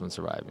last one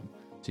surviving.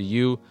 So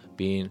you,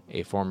 being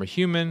a former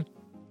human,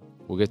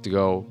 will get to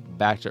go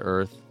back to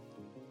Earth,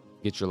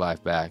 get your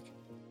life back,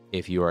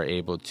 if you are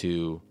able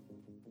to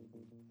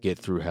get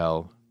through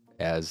hell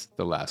as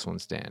the last one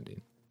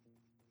standing.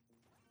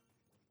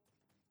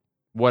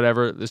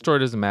 Whatever, the story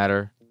doesn't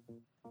matter.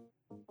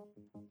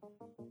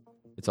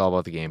 It's all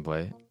about the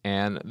gameplay.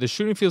 And the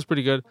shooting feels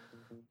pretty good.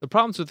 The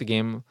problems with the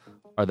game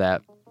are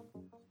that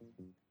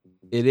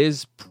it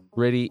is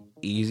pretty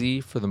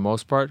easy for the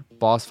most part.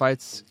 Boss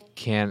fights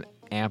can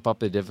amp up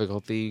the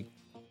difficulty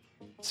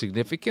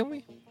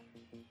significantly,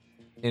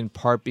 in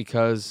part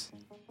because,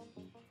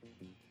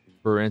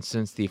 for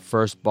instance, the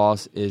first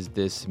boss is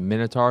this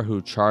Minotaur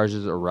who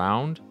charges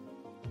around,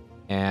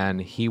 and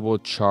he will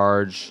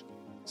charge,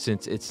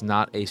 since it's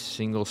not a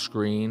single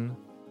screen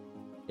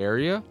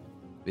area,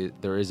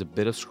 there is a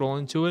bit of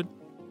scrolling to it.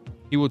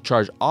 He will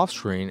charge off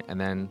screen and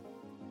then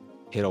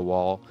hit a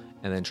wall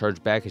and then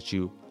charge back at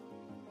you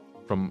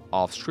from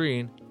off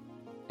screen,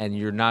 and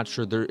you're not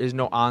sure. There is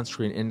no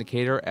on-screen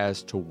indicator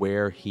as to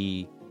where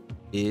he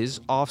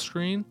is off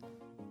screen,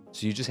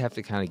 so you just have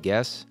to kind of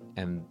guess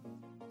and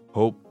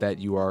hope that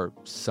you are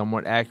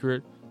somewhat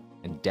accurate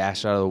and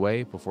dash out of the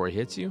way before he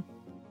hits you.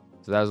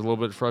 So that was a little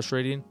bit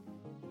frustrating.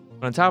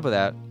 But on top of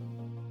that,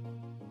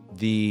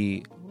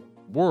 the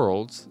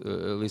worlds, at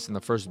least in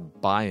the first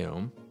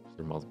biome,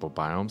 there are multiple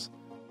biomes,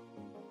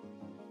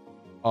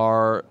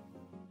 are,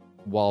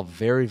 while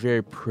very,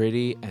 very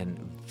pretty and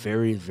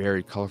very,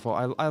 very colorful,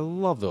 I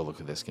love the look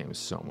of this game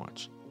so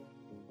much.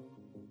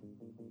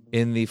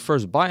 In the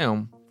first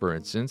biome, for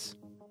instance,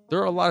 there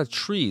are a lot of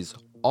trees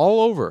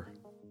all over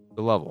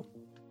the level.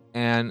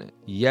 And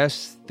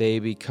yes, they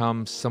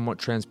become somewhat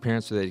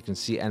transparent so that you can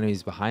see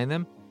enemies behind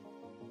them.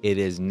 It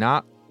is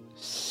not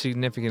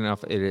significant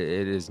enough. It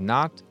is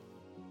not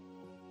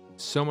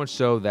so much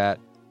so that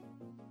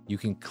you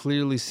can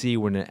clearly see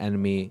when an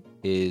enemy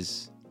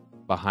is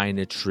behind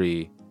a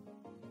tree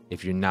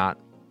if you're not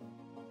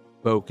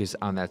focused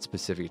on that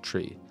specific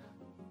tree.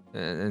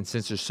 And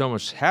since there's so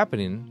much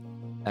happening,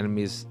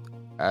 enemies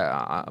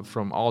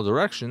from all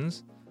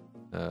directions,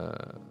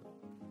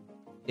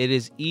 it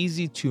is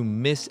easy to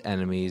miss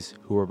enemies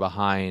who are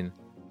behind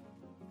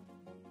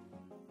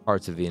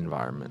parts of the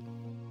environment.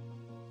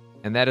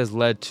 And that has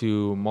led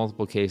to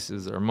multiple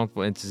cases or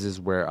multiple instances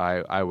where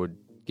I would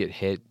get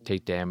hit,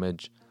 take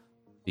damage,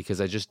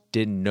 because I just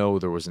didn't know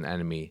there was an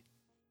enemy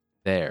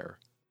there.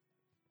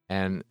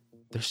 And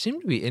there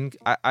seemed to be...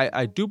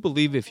 I do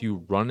believe if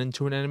you run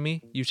into an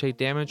enemy, you take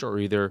damage, or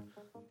either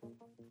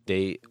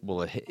they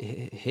will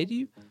hit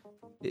you.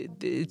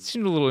 It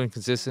seemed a little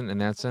inconsistent in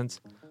that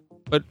sense.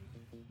 But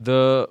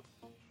the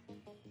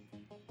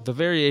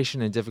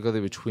variation in difficulty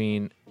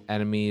between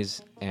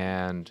enemies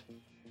and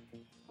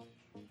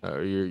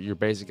your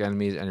basic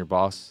enemies and your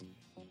boss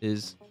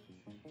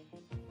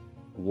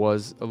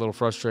was a little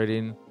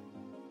frustrating.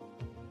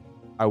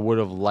 I would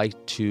have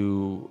liked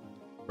to,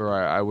 or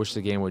I wish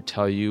the game would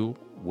tell you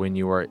when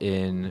you are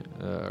in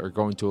or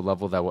going to a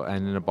level that will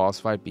end in a boss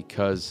fight,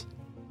 because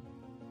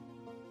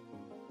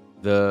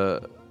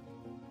the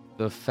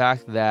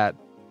fact that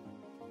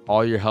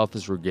all your health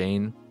is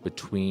regained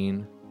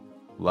between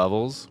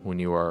levels when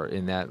you are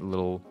in that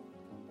little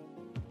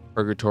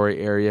purgatory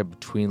area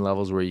between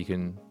levels where you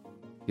can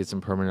get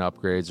some permanent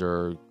upgrades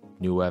or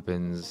new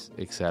weapons,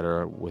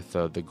 etc. with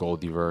the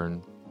gold you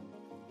earn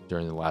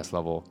during the last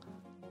level.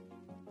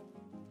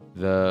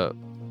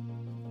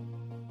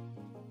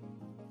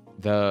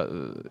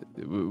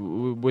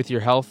 With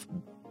your health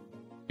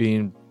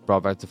being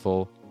brought back to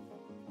full,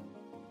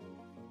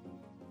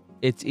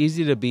 it's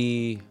easy to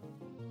be...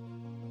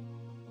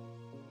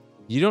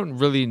 You don't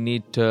really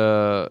need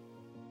to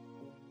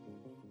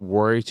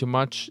worry too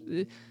much.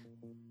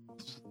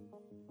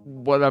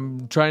 What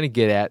I'm trying to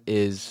get at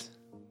is,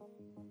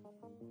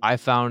 I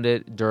found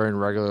it during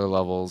regular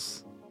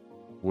levels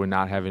when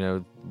not having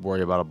to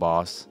worry about a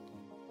boss.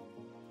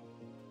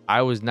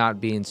 I was not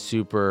being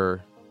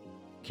super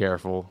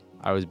careful.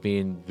 I was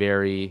being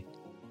very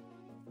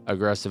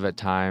aggressive at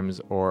times,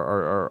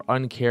 or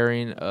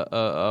uncaring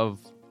of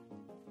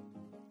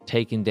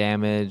taking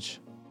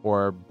damage,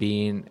 or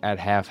being at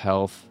half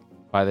health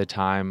by the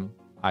time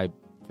I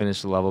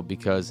finish the level,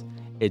 because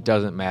it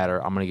doesn't matter.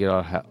 I'm going to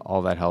get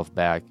all that health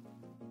back,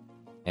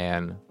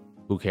 and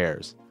who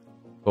cares?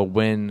 But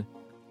when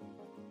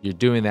you're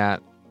doing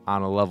that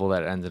on a level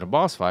that ends in a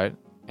boss fight,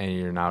 and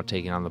you're now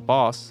taking on the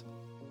boss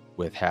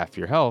with half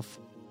your health,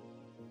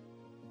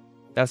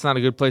 that's not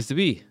a good place to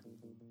be.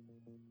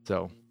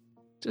 So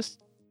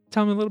just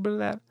tell me a little bit of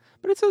that.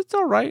 But it's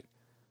all right.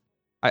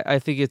 I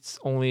think it's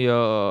only a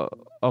 $4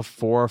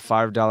 or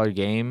 $5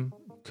 game.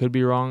 Could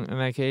be wrong in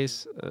that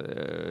case.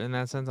 In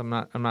that sense, I'm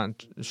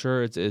not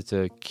sure. It's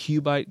a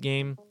Cubite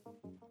game,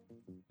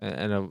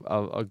 and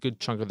a good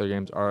chunk of their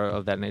games are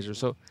of that nature.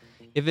 So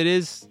if it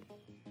is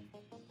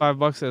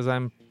 $5, as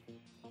I'm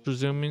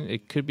presuming,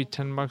 it could be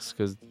 $10,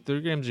 because their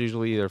games are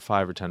usually either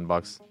 $5 or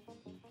 $10,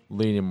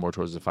 leaning more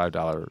towards the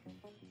 $5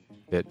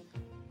 bit.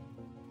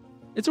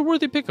 It's a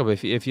worthy pickup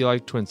if you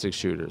like twin stick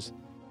shooters.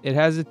 It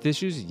has its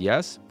issues,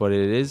 yes, but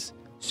it is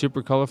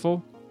super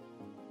colorful.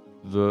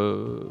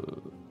 The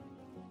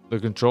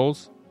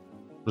controls,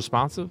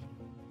 responsive,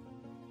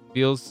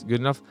 feels good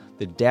enough.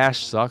 The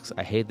dash sucks.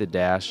 I hate the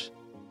dash.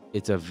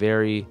 It's a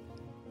very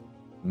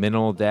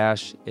minimal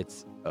dash.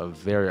 It's a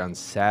very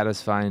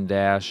unsatisfying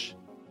dash,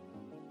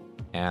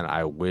 and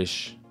I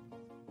wish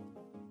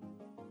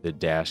the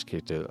dash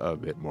kicked a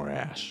bit more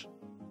ass.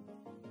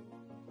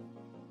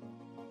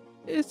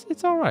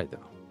 It's all right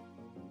though.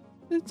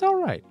 It's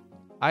all right.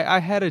 I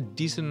had a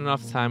decent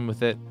enough time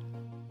with it.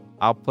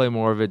 I'll play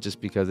more of it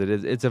just because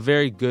it's a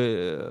very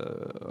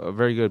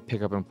good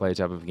pick up and play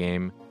type of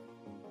game.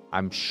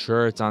 I'm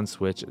sure it's on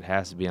Switch. It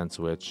has to be on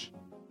Switch.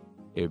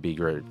 It would be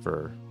great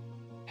for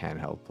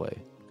handheld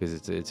play, because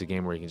it's a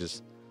game where you can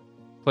just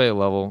play a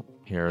level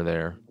here or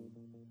there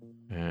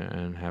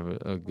and have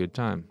a good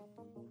time.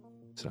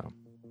 So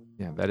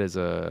yeah, that is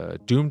a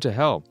Doomed to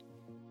Hell.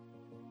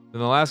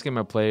 And the last game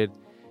I played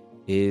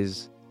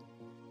is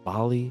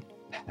Volley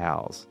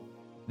Pals.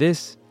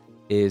 This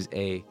is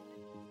it's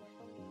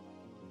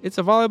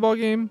a volleyball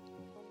game,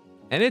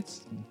 and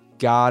it's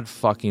god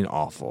fucking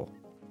awful.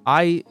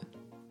 I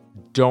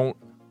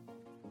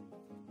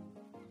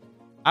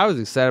was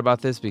excited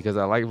about this because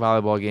I like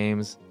volleyball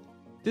games.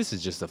 This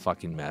is just a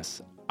fucking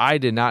mess. I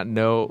did not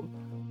know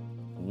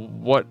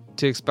what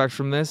to expect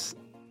from this.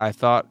 I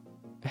thought,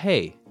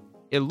 hey,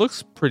 it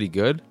looks pretty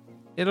good.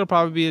 It'll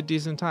probably be a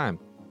decent time.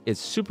 It's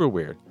super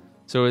weird.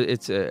 So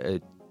it's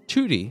a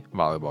 2D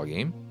volleyball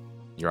game.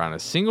 You're on a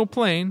single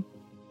plane.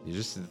 So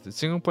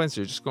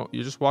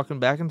you're just walking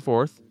back and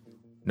forth.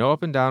 No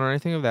up and down or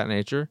anything of that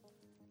nature.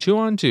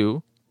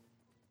 2-on-2.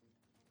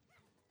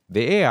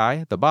 The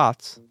AI, the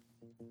bots,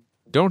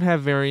 don't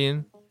have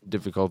varying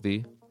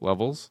difficulty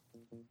levels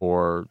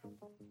or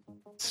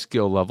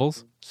skill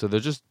levels. So they're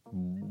just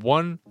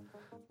one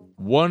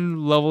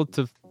level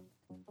to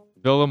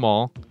fill them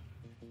all.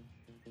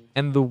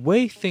 And the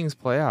way things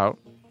play out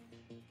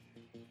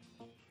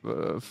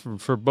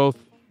for both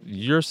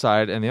your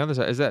side and the other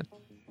side is that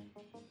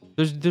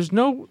there's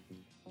no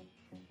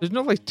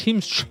like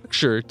team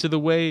structure to the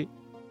way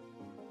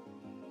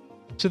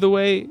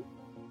the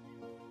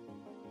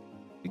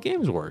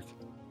games work.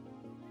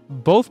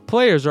 Both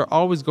players are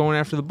always going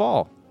after the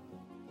ball,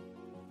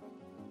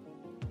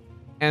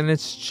 and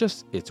it's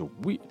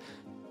weird.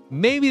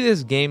 Maybe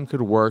this game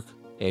could work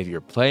if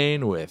you're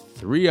playing with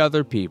 3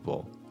 other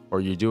people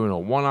or you're doing a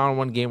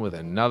one-on-one game with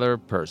another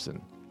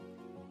person.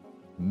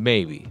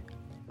 Maybe.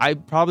 I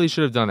probably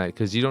should have done that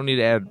because you don't need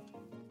to add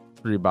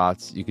 3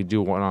 bots. You could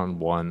do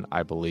one-on-one,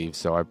 I believe.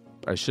 So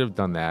I should have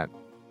done that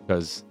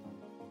because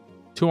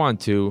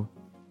 2-on-2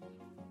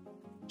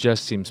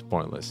 just seems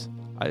pointless.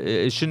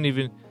 It shouldn't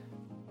even...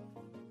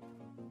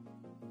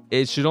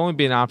 It should only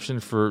be an option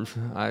for...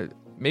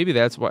 maybe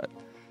that's what...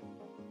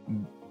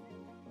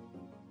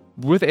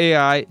 With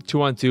AI,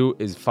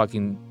 2-on-2 is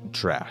fucking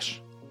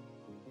trash.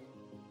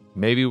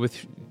 Maybe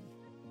with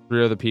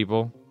 3 other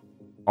people,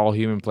 all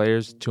human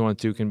players,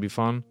 2-on-2 can be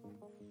fun.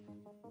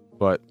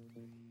 But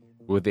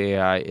with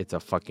AI, it's a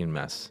fucking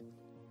mess.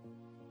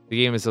 The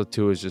game itself,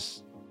 too, is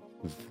just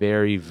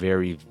very,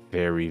 very,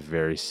 very,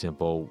 very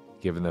simple,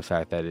 given the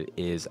fact that it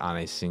is on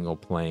a single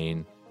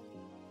plane.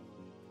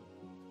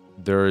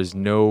 There is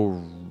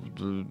no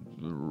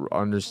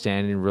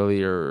understanding,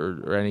 really,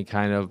 or any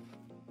kind of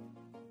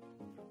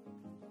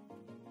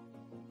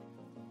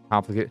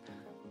complicated.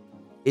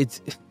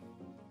 It's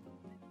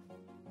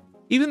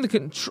even the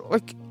control.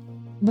 Like,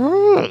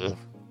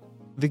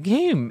 the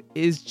game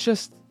is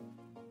just.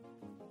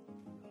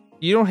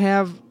 You don't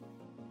have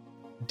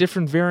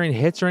different varying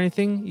hits or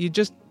anything. You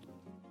just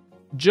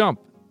jump,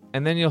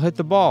 and then you'll hit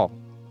the ball,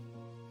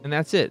 and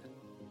that's it.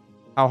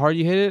 How hard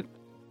you hit it,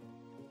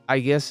 I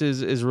guess,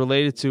 is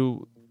related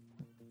to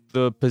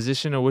the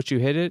position at which you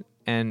hit it,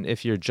 and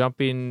if you're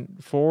jumping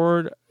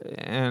forward.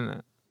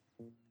 And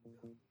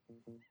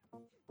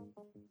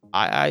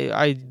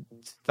I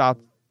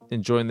stopped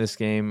enjoying this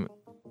game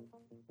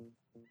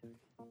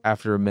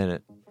after a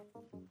minute.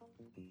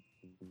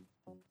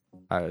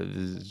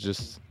 It's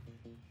just.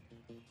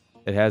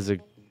 It has a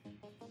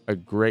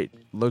great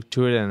look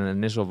to it and an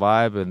initial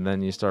vibe, and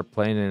then you start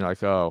playing and you're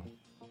like, oh,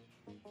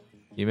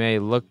 you may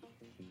look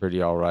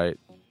pretty all right,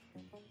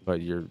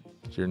 but you're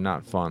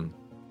not fun.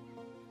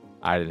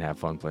 I didn't have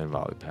fun playing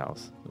Volley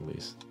Pals, at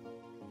least.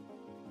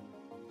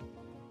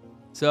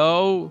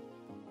 So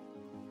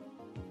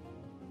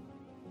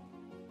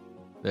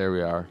there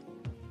we are.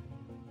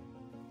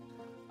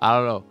 I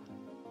don't know.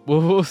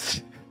 We'll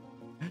see.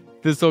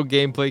 This whole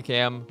gameplay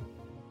cam.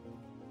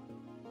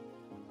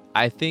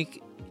 I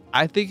think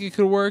it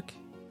could work.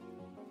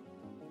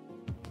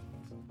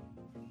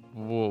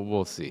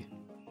 We'll see.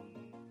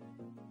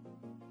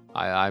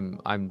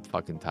 I'm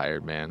fucking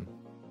tired, man.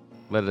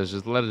 Let us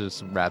just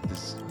wrap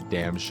this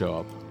damn show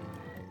up.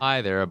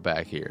 Hi there, I'm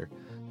back here.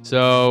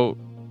 So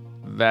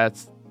that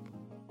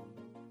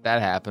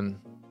happened.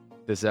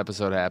 This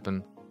episode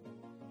happened.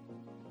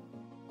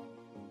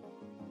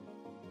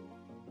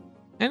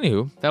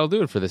 Anywho, that'll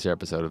do it for this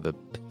episode of the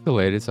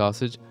Pixelated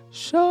Sausage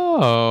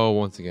Show.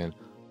 Once again,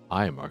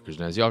 I am Mark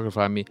Kuznez. Y'all can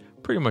find me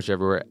pretty much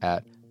everywhere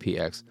at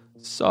PX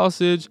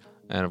Sausage.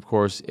 And of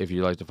course, if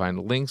you'd like to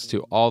find links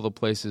to all the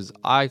places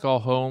I call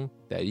home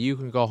that you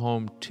can call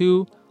home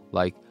too,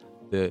 like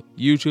the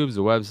YouTubes,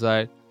 the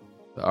website,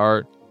 the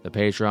art, the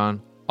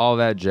Patreon, all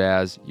that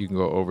jazz, you can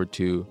go over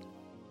to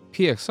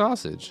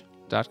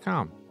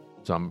pxsausage.com.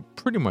 So I'm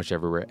pretty much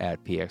everywhere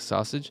at PX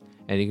Sausage,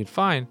 and you can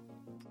find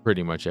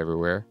pretty much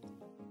everywhere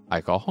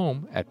I call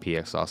home at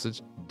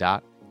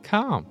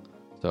pxsausage.com.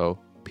 So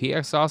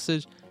PX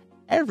Sausage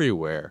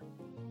everywhere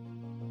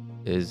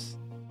is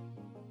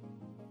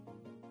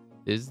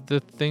the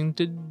thing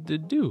to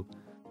do.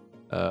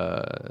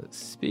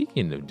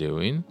 Speaking of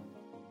doing,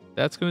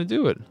 that's going to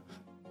do it.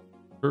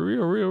 For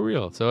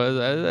real. So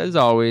as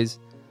always,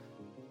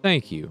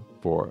 thank you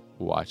for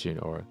watching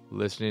or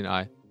listening.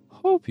 I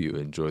hope you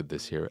enjoyed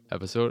this here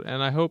episode,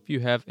 and I hope you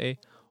have a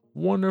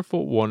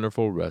wonderful,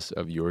 wonderful rest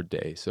of your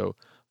day. So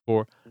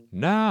for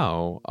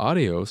now,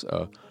 adios,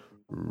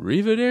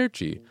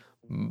 arrivederci,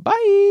 bye.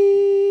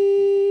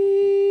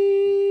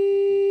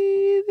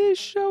 This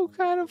show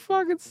kind of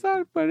fucking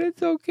sucked, but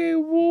it's okay.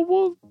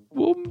 We'll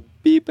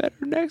be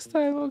better next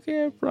time.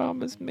 Okay, I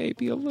promise.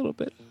 Maybe a little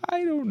bit.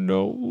 I don't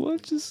know.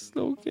 Let's just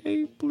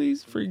okay.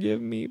 Please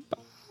forgive me. Bye.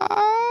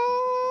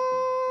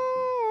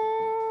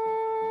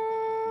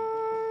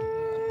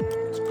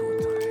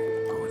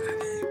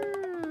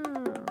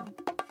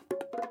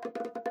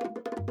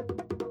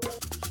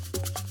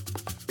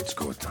 It's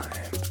go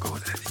time.